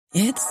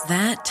It's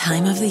that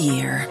time of the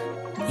year.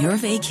 Your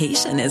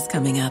vacation is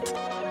coming up.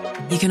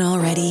 You can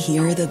already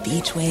hear the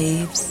beach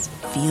waves,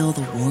 feel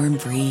the warm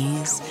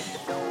breeze,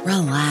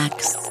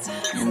 relax,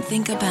 and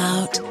think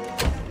about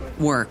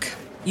work.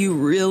 You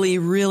really,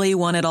 really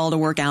want it all to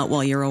work out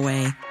while you're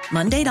away.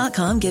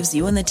 Monday.com gives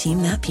you and the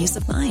team that peace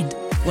of mind.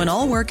 When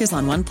all work is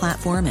on one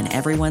platform and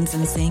everyone's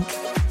in sync,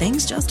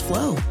 things just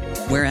flow.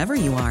 Wherever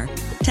you are,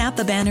 tap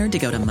the banner to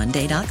go to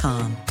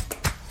Monday.com.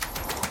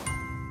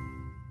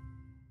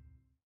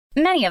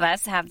 Many of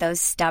us have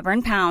those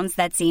stubborn pounds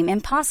that seem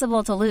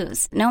impossible to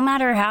lose, no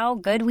matter how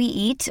good we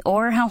eat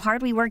or how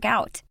hard we work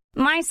out.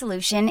 My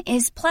solution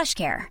is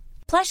PlushCare.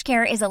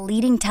 PlushCare is a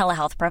leading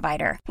telehealth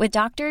provider with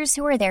doctors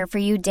who are there for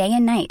you day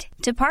and night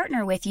to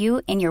partner with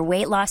you in your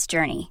weight loss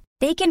journey.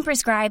 They can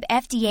prescribe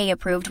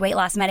FDA-approved weight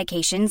loss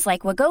medications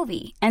like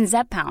Wegovy and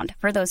Zepbound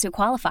for those who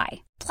qualify.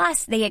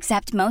 Plus, they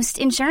accept most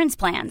insurance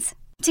plans.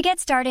 To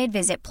get started,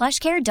 visit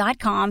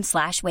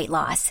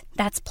plushcare.com/weightloss.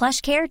 That's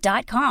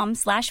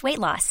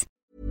plushcare.com/weightloss.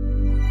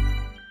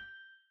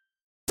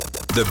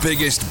 The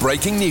biggest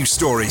breaking news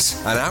stories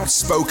and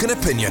outspoken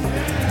opinion.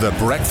 The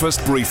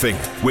Breakfast Briefing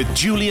with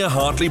Julia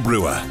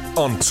Hartley-Brewer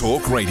on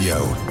Talk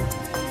Radio.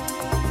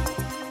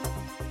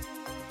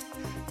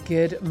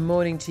 Good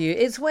morning to you.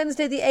 It's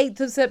Wednesday, the 8th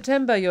of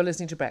September. You're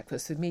listening to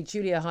Breakfast with me,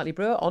 Julia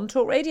Hartley-Brewer, on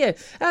Talk Radio.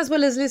 As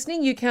well as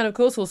listening, you can, of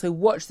course, also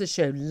watch the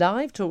show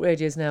live. Talk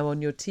Radio is now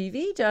on your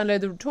TV.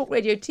 Download the Talk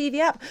Radio TV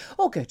app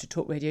or go to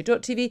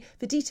talkradio.tv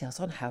for details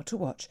on how to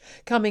watch.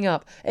 Coming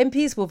up,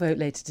 MPs will vote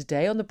later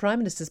today on the Prime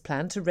Minister's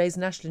plan to raise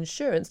national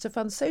insurance to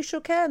fund social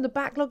care and the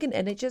backlog in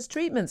NHS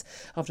treatments,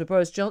 after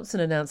Boris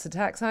Johnson announced a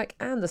tax hike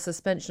and the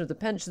suspension of the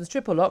pensions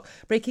triple lock,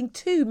 breaking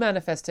two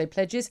manifesto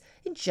pledges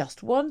in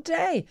just one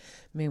day.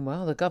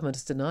 Meanwhile, the government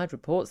has denied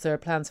reports there are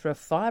plans for a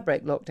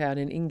firebreak lockdown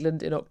in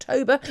England in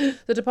October.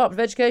 The Department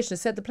of Education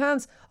has said the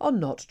plans are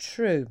not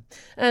true.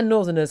 And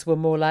Northerners were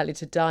more likely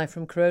to die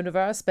from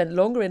coronavirus, spent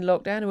longer in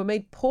lockdown and were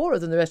made poorer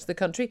than the rest of the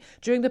country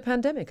during the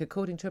pandemic,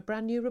 according to a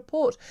brand new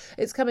report.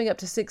 It's coming up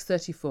to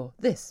 6:34.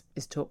 This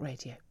is Talk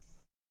Radio.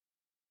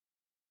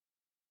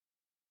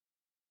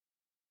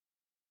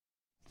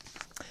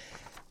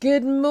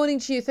 Good morning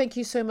to you. Thank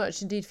you so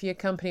much indeed for your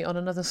company on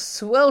another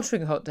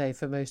sweltering hot day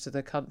for most of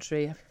the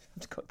country.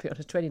 I've got to be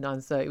honest,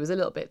 29:30 was a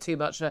little bit too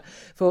much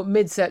for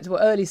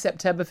early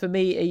September for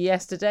me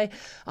yesterday.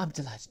 I'm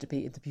delighted to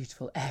be in the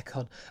beautiful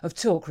aircon of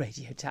Talk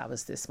Radio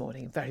Towers this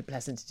morning. Very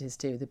pleasant it is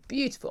too. The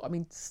beautiful,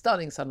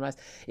 stunning sunrise.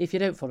 If you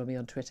don't follow me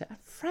on Twitter, and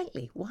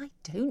frankly, why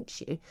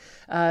don't you?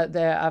 I'm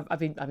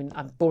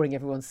boring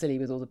everyone silly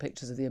with all the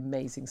pictures of the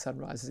amazing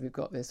sunrises we've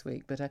got this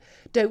week. But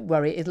don't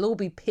worry, it'll all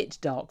be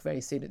pitch dark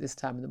very soon at this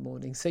time in the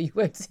morning, so you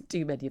won't see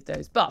too many of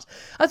those. But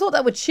I thought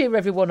that would cheer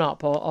everyone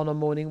up on a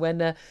morning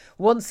when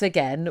once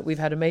again we've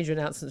had a major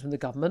announcement from the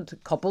government,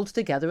 cobbled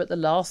together at the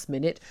last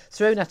minute,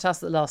 thrown at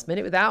us at the last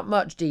minute without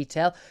much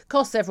detail,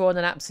 cost everyone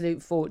an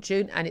absolute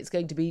fortune, and it's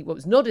going to be what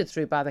was nodded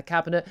through by the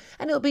Cabinet,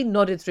 and it'll be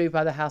nodded through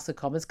by the House of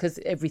Commons, because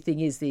everything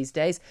is these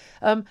days,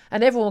 and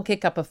everyone will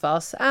kick up a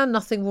fuss and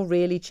nothing will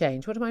really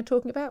change. What am I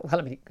talking about?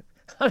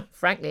 Well,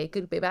 frankly, it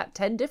could be about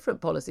 10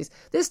 different policies.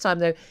 This time,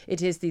 though,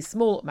 it is the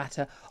small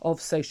matter of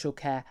social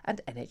care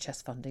and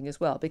NHS funding as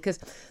well. Because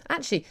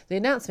actually, the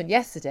announcement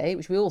yesterday,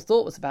 which we all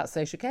thought was about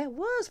social care,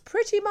 was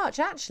pretty much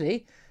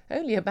actually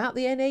only about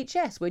the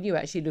NHS when you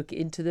actually look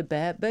into the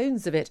bare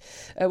bones of it.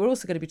 We're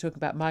also going to be talking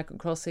about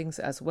migrant crossings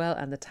as well,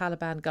 and the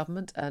Taliban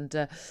government and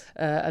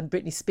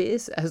Britney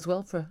Spears as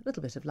well, for a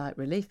little bit of light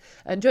relief.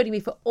 And joining me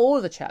for all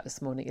of the chat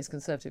this morning is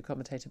Conservative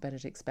commentator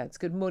Benedict Spence.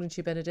 Good morning to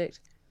you, Benedict.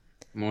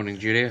 Morning,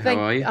 Julia. How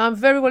are you? I'm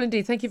very well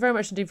indeed. Thank you very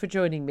much indeed for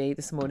joining me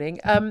this morning.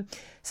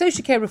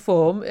 Social care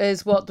reform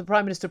is what the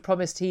Prime Minister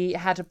promised he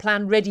had a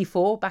plan ready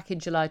for back in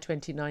July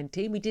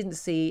 2019. We didn't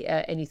see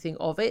anything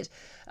of it,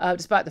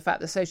 despite the fact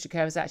that social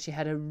care has actually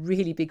had a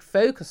really big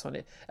focus on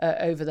it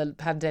over the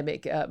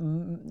pandemic. I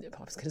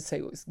was going to say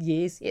it was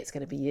years. It's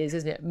going to be years,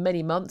 isn't it?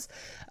 Many months.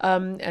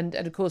 And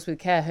of course, with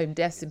care home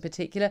deaths in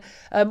particular.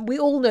 We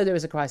all know there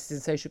is a crisis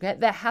in social care.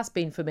 There has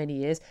been for many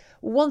years.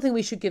 One thing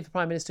we should give the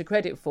Prime Minister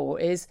credit for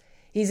is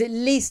he's at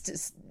least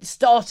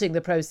starting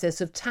the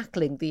process of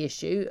tackling the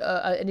issue,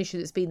 an issue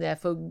that's been there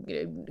for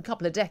a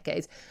couple of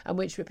decades, and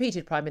which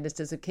repeated Prime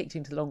Ministers have kicked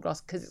into the long grass,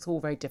 because it's all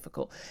very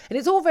difficult. And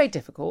it's all very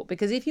difficult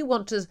because if you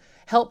want to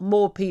help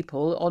more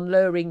people on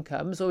lower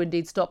incomes, or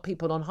indeed stop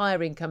people on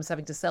higher incomes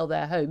having to sell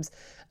their homes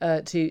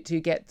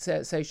to get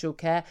social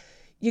care,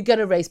 you're going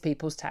to raise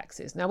people's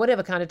taxes. Now,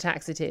 whatever kind of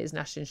tax it is,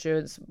 national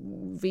insurance,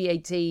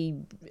 VAT,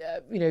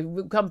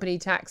 company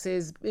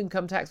taxes,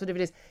 income tax, whatever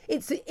it is,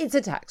 it's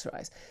a tax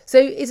rise. So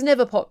it's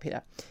never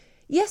popular.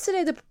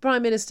 Yesterday, the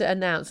Prime Minister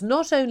announced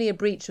not only a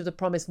breach of the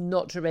promise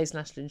not to raise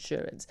national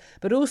insurance,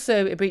 but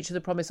also a breach of the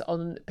promise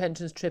on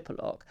pensions triple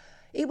lock.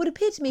 It would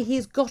appear to me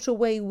he's got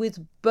away with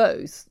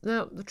both.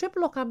 Now, the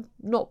triple lock I'm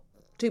not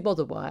too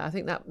bothered by. I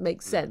think that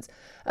makes sense.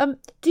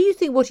 Do you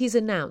think what he's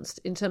announced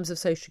in terms of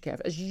social care,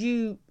 as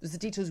the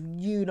details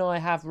you and I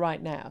have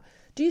right now,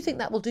 do you think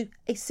that will do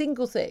a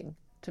single thing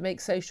to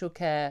make social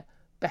care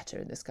better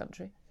in this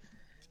country?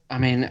 I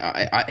mean,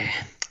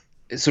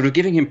 sort of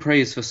giving him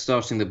praise for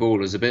starting the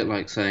ball is a bit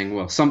like saying,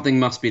 well, something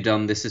must be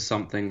done, this is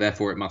something,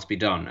 therefore it must be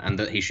done, and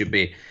that he should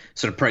be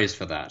sort of praised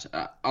for that.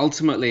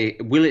 Ultimately,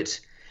 will it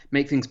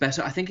make things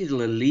better? I think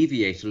it'll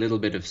alleviate a little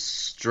bit of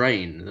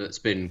strain that's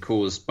been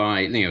caused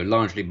by,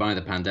 largely by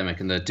the pandemic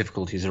and the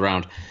difficulties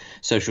around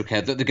social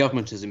care that the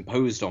government has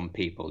imposed on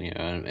people,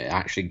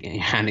 actually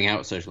handing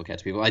out social care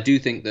to people. I do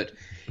think that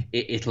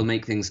it'll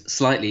make things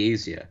slightly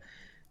easier.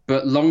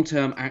 But long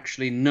term,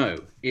 actually, no,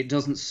 it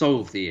doesn't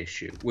solve the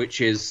issue,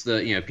 which is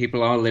that,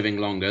 people are living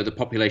longer, the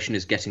population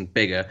is getting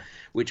bigger,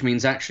 which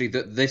means actually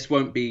that this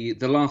won't be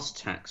the last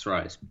tax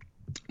rise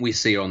we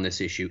see on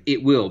this issue.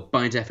 It will,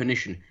 by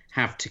definition,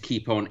 have to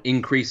keep on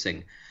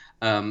increasing.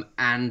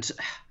 And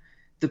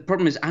the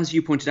problem is, as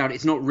you pointed out,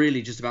 it's not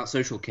really just about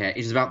social care. It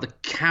is about the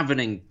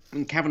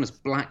cavernous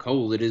black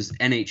hole that is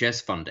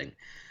NHS funding.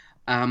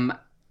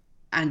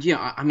 And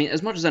yeah, I mean,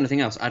 as much as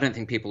anything else, I don't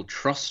think people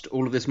trust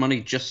all of this money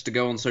just to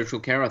go on social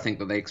care. I think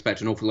that they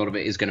expect an awful lot of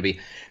it is going to be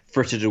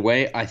frittered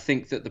away. I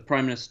think that the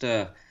Prime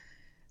Minister,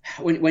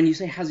 when you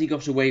say, has he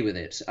got away with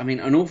it? I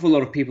mean, an awful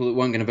lot of people that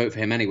weren't going to vote for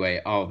him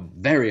anyway are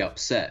very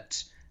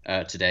upset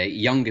today.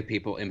 Younger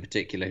people in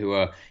particular, who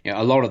are,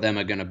 a lot of them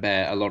are going to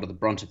bear a lot of the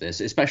brunt of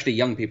this, especially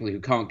young people who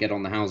can't get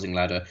on the housing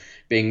ladder,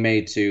 being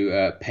made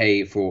to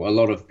pay for a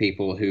lot of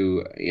people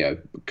who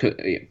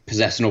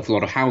possess an awful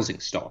lot of housing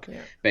stock,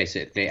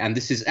 basically. And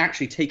this is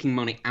actually taking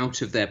money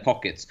out of their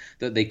pockets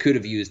that they could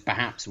have used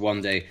perhaps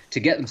one day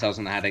to get themselves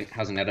on the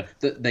housing ladder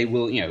that they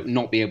will,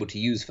 not be able to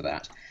use for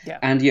that. Yeah.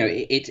 And,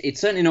 it's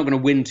certainly not going to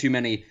win too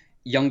many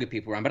younger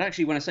people around, but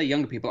actually when I say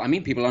younger people, I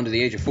mean people under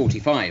the age of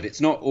 45.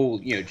 It's not all,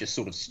 just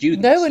sort of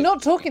students. No, we're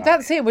not talking,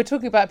 that's it. We're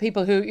talking about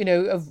people who,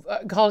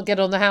 can't get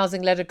on the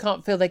housing ladder,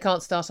 feel they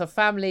can't start a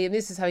family, and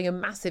this is having a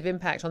massive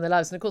impact on their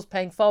lives. And of course,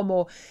 paying far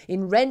more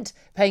in rent,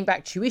 paying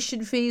back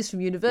tuition fees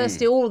from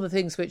university, all of the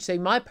things which, say,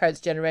 my parents'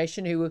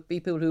 generation, who would be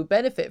people who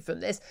benefit from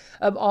this,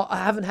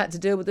 haven't had to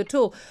deal with at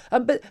all.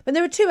 But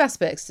there are two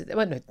aspects to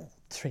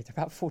three, there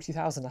are about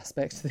 40,000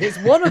 aspects to this.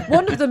 One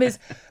of them is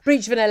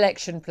breach of an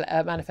election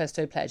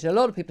manifesto pledge. And a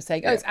lot of people are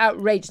saying, it's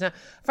outrageous. Now,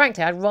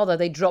 frankly, I'd rather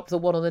they drop the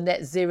one on the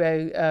net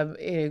zero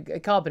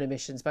carbon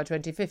emissions by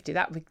 2050.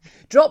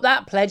 Drop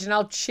that pledge and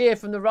I'll cheer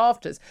from the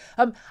rafters.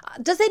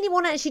 Does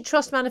anyone actually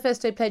trust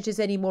manifesto pledges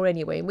anymore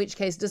anyway? In which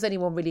case, does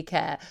anyone really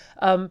care?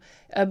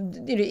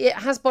 It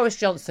has Boris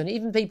Johnson,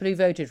 even people who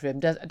voted for him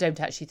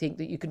don't actually think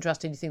that you can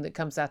trust anything that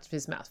comes out of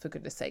his mouth, for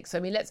goodness sake. So,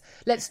 I mean,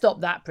 let's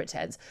stop that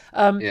pretense.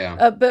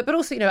 But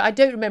also, I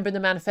don't remember in the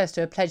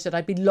manifesto a pledge that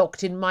I'd be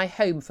locked in my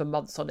home for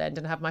months on end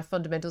and have my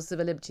fundamental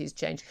civil liberties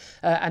changed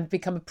and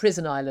become a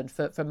prison island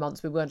for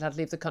months. We weren't allowed to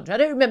leave the country. I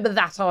don't remember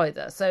that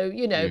either. So,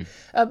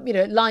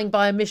 lying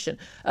by omission.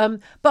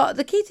 But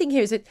the key thing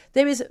here is that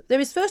there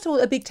is first of all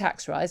a big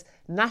tax rise.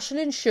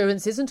 National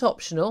insurance isn't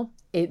optional.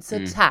 It's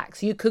a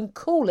tax. You can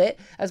call it,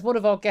 as one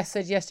of our guests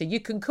said yesterday, you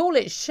can call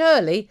it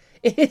Shirley.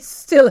 It's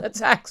still a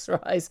tax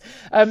rise.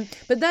 But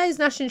those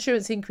national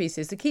insurance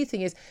increases, the key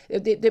thing is, a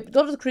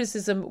lot of the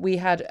criticism we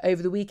had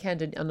over the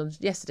weekend and on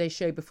yesterday's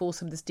show before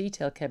some of this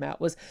detail came out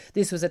was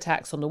this was a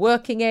tax on the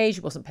working age.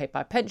 It wasn't paid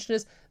by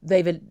pensioners.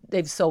 They've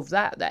solved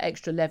that. That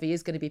extra levy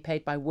is going to be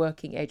paid by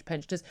working age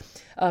pensioners.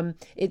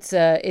 It's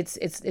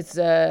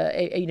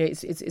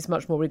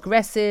much more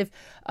regressive.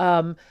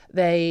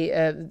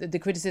 The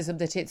criticism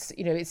that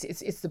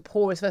it's the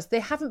poorest first. They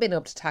haven't been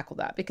able to tackle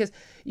that because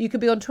you could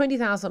be on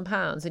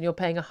 £20,000 and you're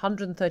paying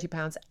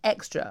 £130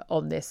 extra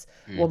on this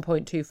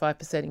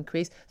 1.25%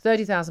 increase.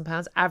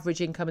 £30,000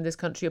 average income in this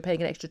country, you're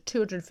paying an extra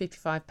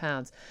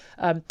 £255.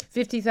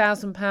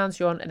 £50,000,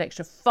 you're on an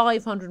extra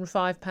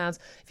 £505.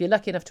 If you're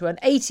lucky enough to earn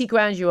 80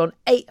 grand, you're on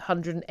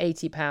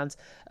 £880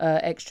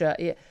 extra.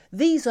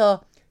 These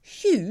are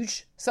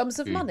huge sums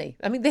of money.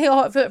 I mean, they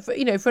are for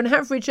an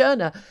average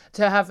earner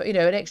to have an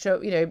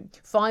extra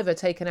fiver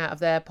taken out of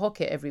their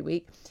pocket every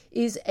week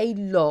is a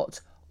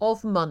lot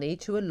of money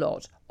to a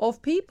lot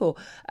of people.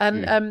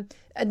 And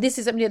this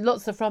is,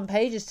 lots of the front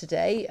pages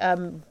today,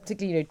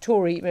 particularly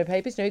Tory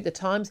papers. The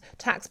Times,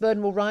 tax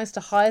burden will rise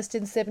to highest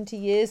in 70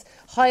 years,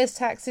 highest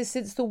taxes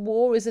since the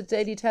war, is a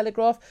Daily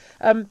Telegraph.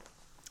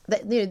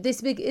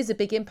 This is a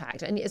big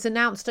impact, and it's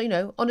announced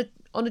on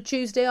a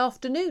Tuesday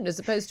afternoon as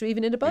opposed to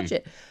even in a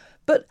budget.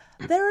 But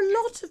there are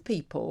a lot of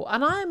people,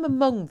 and I am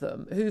among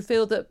them, who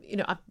feel that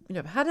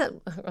I've had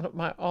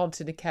my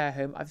aunt in a care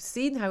home. I've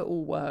seen how it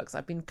all works.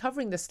 I've been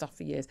covering this stuff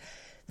for years.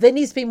 There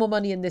needs to be more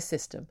money in this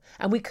system,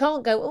 and we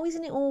can't go, oh,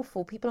 isn't it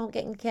awful? People aren't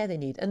getting the care they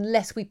need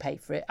unless we pay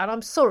for it. And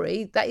I'm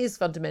sorry, that is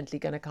fundamentally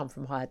going to come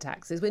from higher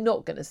taxes. We're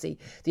not going to see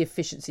the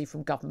efficiency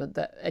from government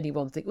that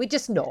anyone thinks. We're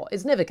just not.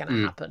 It's never going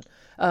to happen.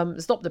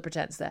 Stop the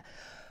pretense there.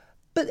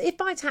 But if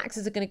my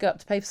taxes are going to go up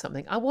to pay for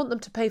something, I want them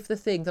to pay for the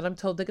thing that I'm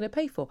told they're going to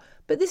pay for.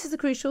 But this is the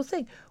crucial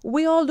thing.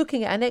 We are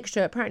looking at an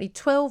extra, apparently,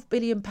 £12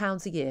 billion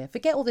a year.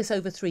 Forget all this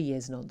over 3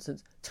 years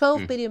nonsense.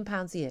 £12 billion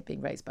a year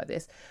being raised by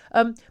this.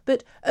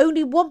 But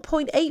only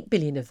 1.8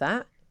 billion of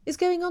that is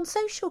going on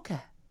social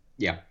care.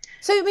 Yeah.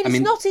 So, it's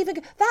not even...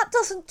 That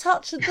doesn't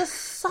touch the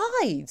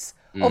sides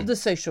of the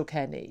social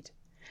care need.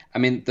 I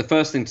mean, the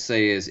first thing to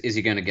say is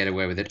he going to get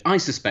away with it? I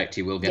suspect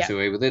he will get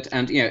away with it.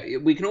 And,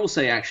 we can all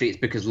say, actually, it's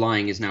because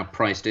lying is now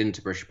priced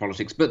into British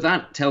politics. But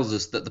that tells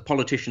us that the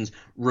politicians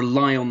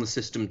rely on the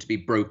system to be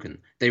broken.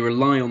 They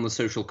rely on the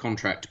social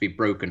contract to be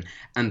broken.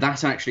 And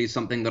that actually is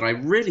something that I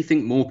really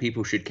think more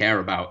people should care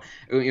about.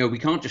 We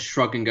can't just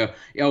shrug and go,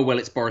 oh, well,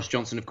 it's Boris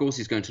Johnson. Of course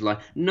he's going to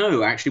lie.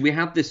 No, actually, we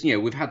had this,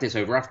 we've had this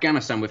over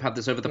Afghanistan. We've had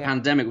this over the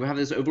pandemic. We've had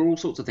this over all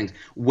sorts of things.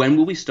 When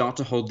will we start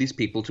to hold these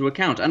people to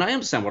account? And I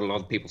understand what a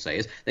lot of people say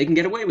is they can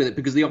get away with it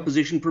because the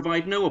opposition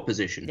provide no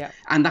opposition. Yeah.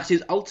 And that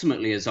is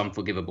ultimately as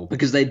unforgivable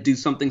because they do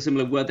something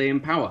similar were they in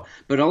power.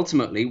 But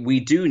ultimately, we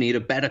do need a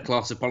better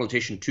class of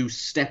politician to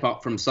step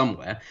up from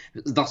somewhere.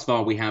 Thus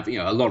far, we have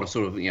a lot of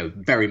sort of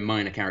very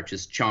minor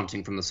characters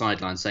chanting from the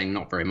sidelines saying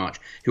not very much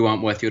who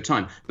aren't worth your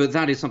time. But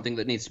that is something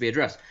that needs to be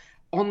addressed.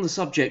 On the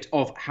subject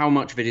of how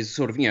much of it is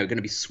sort of going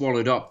to be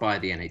swallowed up by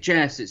the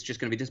NHS, it's just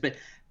going to be dissipated.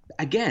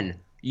 Again,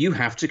 you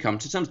have to come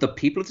to terms. The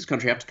people of this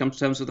country have to come to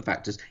terms with the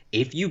fact is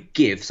if you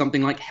give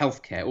something like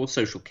healthcare or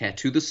social care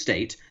to the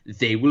state,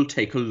 they will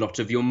take a lot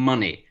of your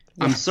money.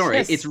 I'm sorry,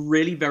 it's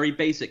really very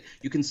basic.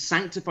 You can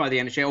sanctify the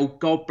NHS. Oh,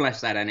 God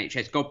bless that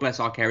NHS. God bless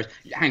our carers.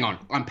 Hang on,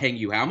 I'm paying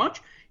you how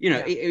much?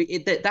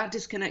 That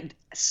disconnect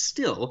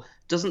still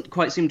doesn't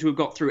quite seem to have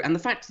got through. And the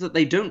fact that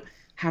they do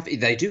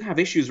have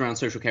issues around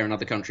social care in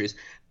other countries,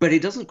 but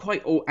it doesn't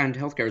quite, and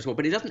healthcare as well,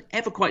 but it doesn't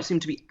ever quite seem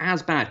to be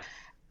as bad.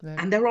 No.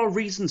 And there are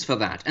reasons for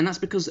that. And that's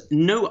because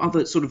no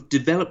other sort of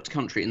developed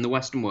country in the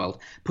Western world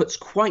puts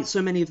quite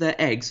so many of their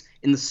eggs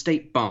in the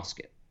state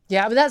basket.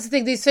 Yeah, but that's the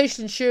thing. These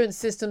social insurance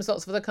systems,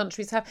 lots of other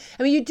countries have.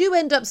 I mean, you do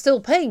end up still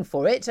paying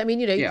for it. I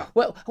mean,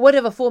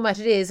 whatever format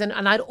it is. And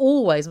I'd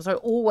always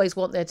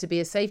want there to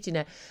be a safety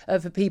net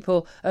for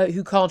people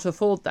who can't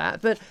afford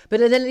that. But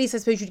then at least I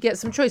suppose you'd get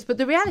some choice. But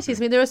the reality is,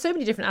 I mean, there are so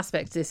many different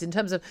aspects to this in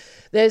terms of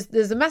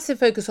there's a massive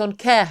focus on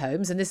care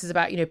homes. And this is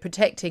about,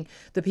 protecting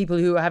the people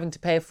who are having to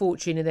pay a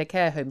fortune in their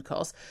care home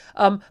costs.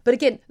 But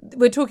again,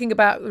 we're talking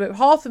about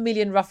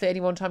 500,000 roughly at any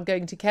one time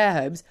going to care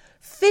homes.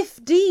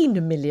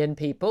 15 million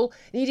people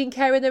needing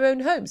care in their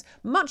own homes.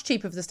 Much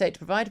cheaper for the state to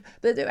provide,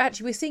 but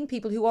actually we're seeing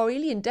people who are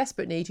really in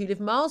desperate need who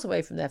live miles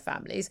away from their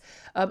families.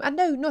 And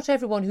no, not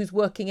everyone who's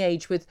working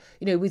age with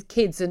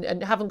kids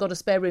and haven't got a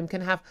spare room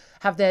can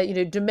have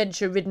their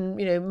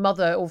dementia-ridden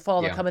mother or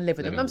father come and live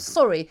with them. I'm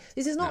sorry,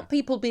 this is not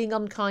people being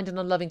unkind and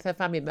unloving to their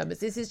family members.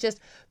 This is just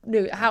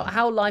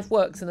how life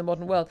works in the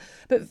modern world.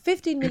 But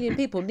 15 million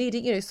people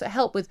needing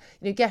help with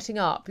getting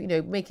up,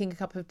 making a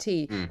cup of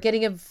tea,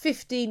 getting a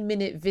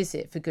 15-minute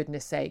visit for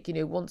goodness sake,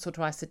 once or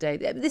twice a day.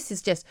 This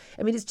is just,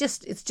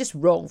 it's just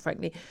wrong,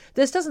 frankly.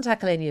 This doesn't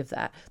tackle any of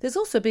that. There's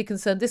also a big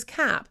concern, this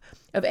cap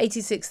of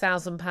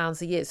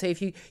 £86,000 a year. So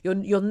if you're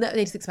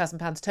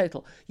 £86,000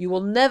 total, you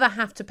will never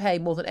have to pay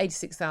more than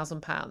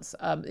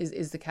 £86,000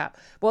 is the cap.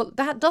 Well,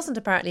 that doesn't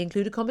apparently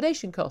include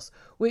accommodation costs,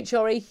 which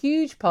are a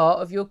huge part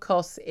of your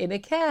costs in a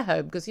care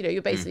home because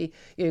you're basically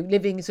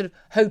living sort of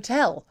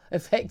hotel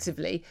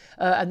effectively,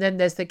 and then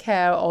there's the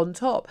care on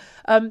top.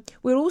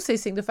 We're also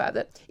seeing the fact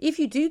that if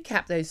you do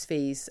cap those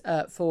fees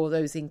for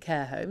those in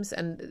care homes,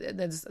 and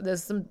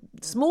there's some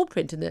small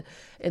print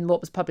in what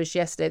was published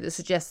yesterday that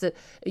suggests that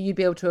you'd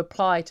be able to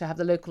apply to have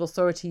the local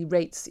authority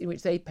rates in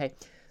which they pay.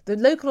 The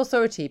local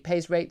authority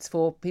pays rates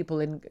for people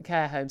in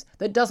care homes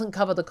that doesn't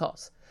cover the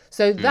costs.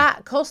 So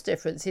that cost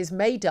difference is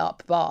made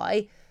up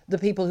by the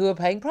people who are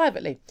paying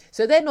privately.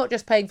 So they're not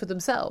just paying for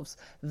themselves,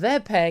 they're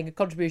paying a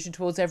contribution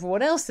towards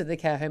everyone else in the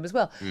care home as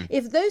well.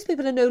 If those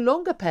people are no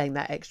longer paying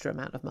that extra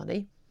amount of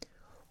money,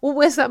 well,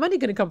 where's that money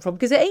going to come from?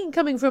 Because it ain't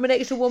coming from an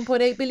extra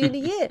 1.8 billion a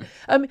year.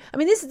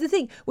 This is the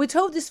thing. We're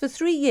told this for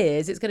 3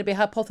 years. It's going to be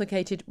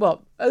hypothecated.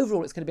 Well,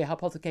 overall, it's going to be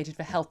hypothecated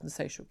for health and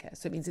social care.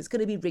 So it means it's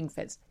going to be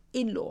ring-fenced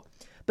in law.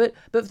 But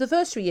for the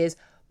first 3 years,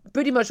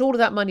 pretty much all of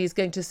that money is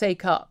going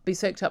to be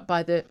soaked up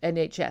by the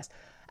NHS.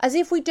 As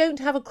if we don't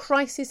have a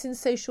crisis in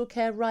social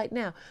care right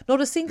now.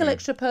 Not a single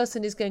extra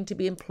person is going to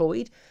be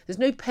employed. There's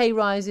no pay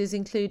rises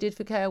included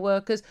for care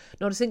workers.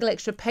 Not a single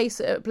extra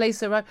place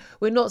arrived.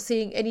 We're not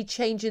seeing any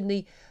change in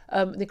the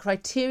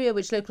criteria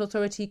which local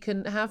authority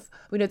can have.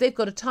 We know they've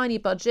got a tiny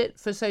budget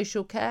for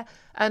social care,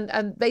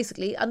 and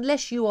basically,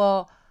 unless you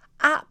are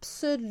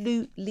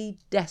absolutely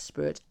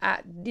desperate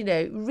at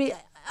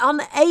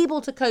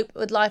unable to cope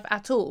with life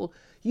at all,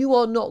 you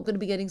are not going to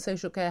be getting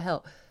social care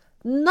help.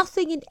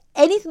 Nothing in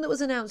anything that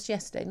was announced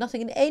yesterday, nothing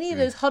in any of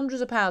those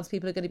hundreds of pounds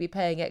people are going to be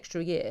paying extra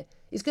a year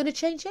is going to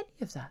change any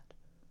of that.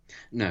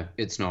 No,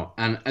 it's not.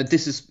 And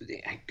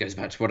it goes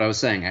back to what I was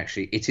saying,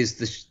 actually. It is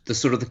the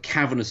sort of the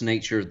cavernous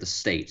nature of the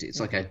state. It's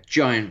like a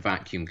giant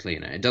vacuum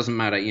cleaner. It doesn't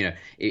matter,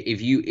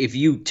 if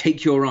you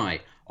take your eye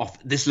off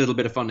this little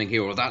bit of funding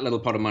here or that little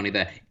pot of money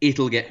there,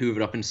 it'll get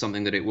hoovered up into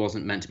something that it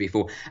wasn't meant to be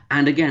for.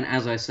 And again,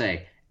 as I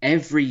say,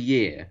 every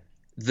year,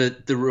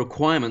 the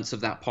requirements of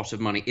that pot of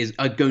money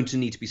are going to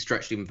need to be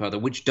stretched even further,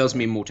 which does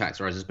mean more tax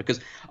rises because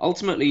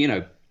ultimately,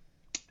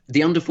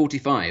 the under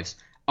 45s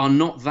are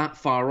not that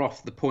far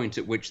off the point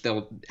at which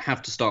they'll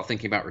have to start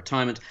thinking about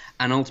retirement,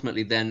 and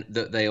ultimately then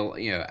that they'll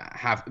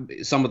have,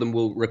 some of them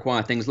will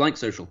require things like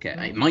social care.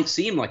 It might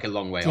seem like a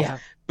long way off,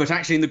 but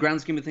actually in the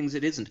grand scheme of things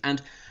it isn't.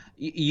 And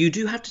you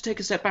do have to take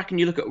a step back and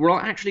you look at, well,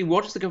 actually,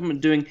 what is the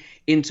government doing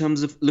in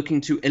terms of looking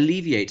to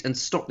alleviate and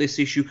stop this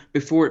issue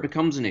before it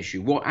becomes an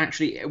issue? What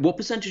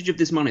percentage of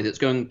this money that's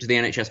going to the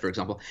NHS, for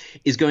example,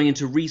 is going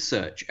into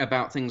research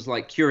about things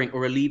like curing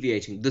or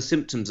alleviating the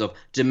symptoms of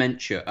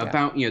dementia,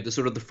 about, the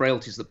sort of the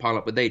frailties that pile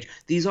up with age?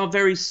 These are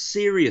very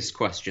serious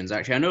questions,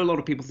 actually. I know a lot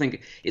of people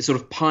think it's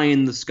sort of pie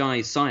in the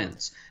sky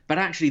science, but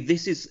actually,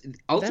 this is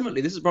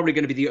probably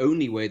going to be the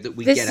only way that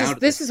we get out of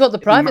this. This is what the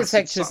private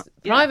sector,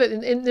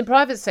 in the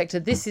private sector,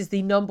 this is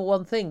the number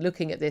one thing,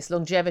 looking at this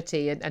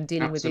longevity and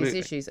dealing with these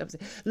issues.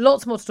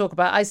 Lots more to talk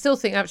about. I still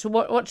think, actually,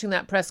 watching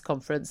that press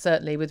conference,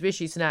 certainly with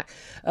Rishi Sunak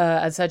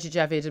and Sajid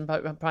Javid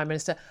and Prime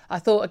Minister, I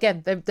thought,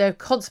 again, they're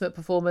consummate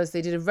performers.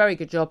 They did a very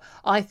good job.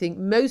 I think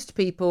most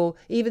people,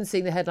 even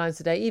seeing the headlines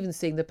today, even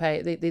seeing the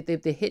pay,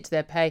 the hit to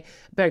their pay,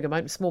 bearing in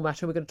mind, small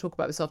matter, and we're going to talk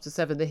about this after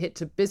 7, the hit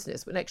to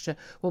business, an extra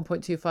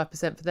 1.25%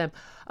 for them.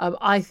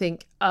 I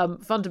think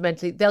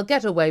fundamentally they'll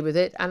get away with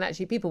it, and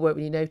actually people won't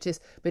really notice.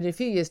 But in a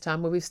few years'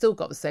 time, when we've still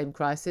got the same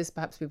crisis,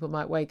 perhaps people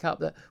might wake up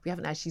that we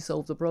haven't actually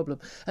solved the problem.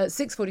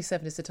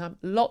 6:47 is the time.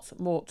 Lots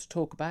more to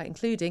talk about,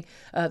 including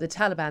the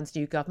Taliban's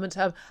new government.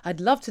 I'd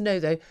love to know,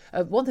 though,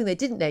 one thing they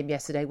didn't name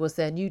yesterday was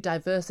their new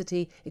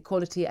diversity,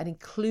 equality and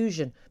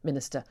inclusion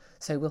minister.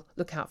 So we'll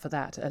look out for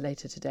that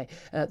later today.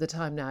 The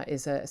time now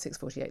is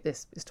 6:48.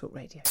 This is Talk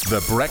Radio.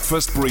 The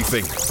Breakfast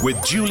Briefing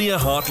with Julia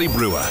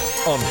Hartley-Brewer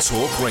on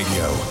Talk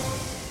Radio.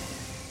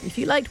 If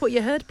you liked what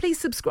you heard, please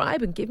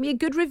subscribe and give me a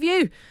good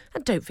review.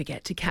 And don't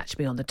forget to catch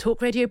me on the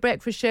Talk Radio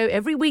Breakfast Show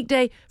every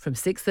weekday from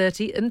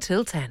 6:30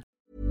 until 10.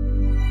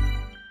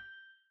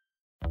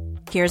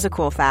 Here's a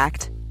cool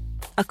fact.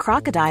 A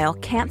crocodile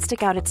can't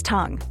stick out its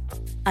tongue.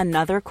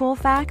 Another cool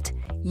fact,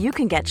 you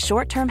can get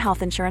short-term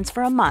health insurance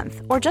for a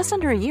month or just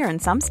under a year in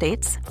some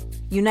states.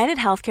 United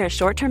Healthcare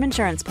short-term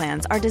insurance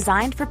plans are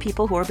designed for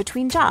people who are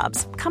between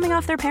jobs, coming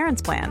off their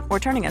parents' plan, or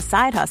turning a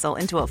side hustle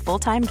into a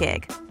full-time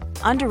gig.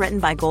 Underwritten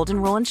by Golden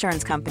Rule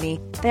Insurance Company,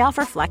 they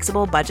offer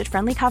flexible,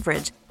 budget-friendly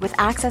coverage with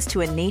access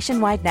to a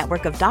nationwide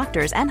network of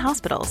doctors and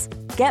hospitals.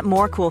 Get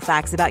more cool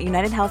facts about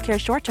United Healthcare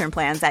short-term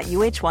plans at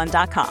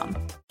uh1.com.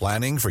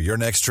 Planning for your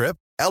next trip?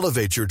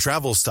 Elevate your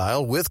travel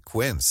style with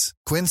Quince.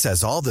 Quince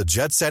has all the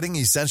jet-setting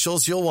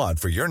essentials you'll want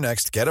for your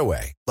next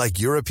getaway, like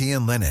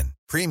European linen,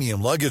 premium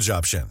luggage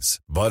options,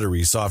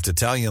 buttery soft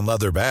Italian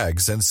leather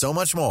bags, and so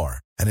much more.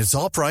 And it's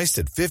all priced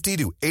at 50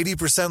 to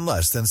 80%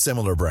 less than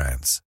similar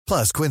brands.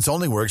 Plus, Quince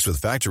only works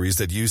with factories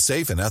that use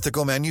safe and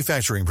ethical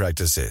manufacturing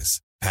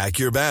practices. Pack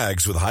your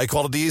bags with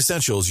high-quality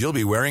essentials you'll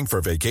be wearing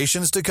for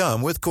vacations to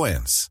come with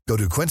Quince. Go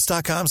to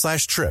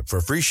quince.com/trip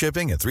for free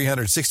shipping and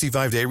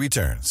 365-day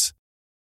returns.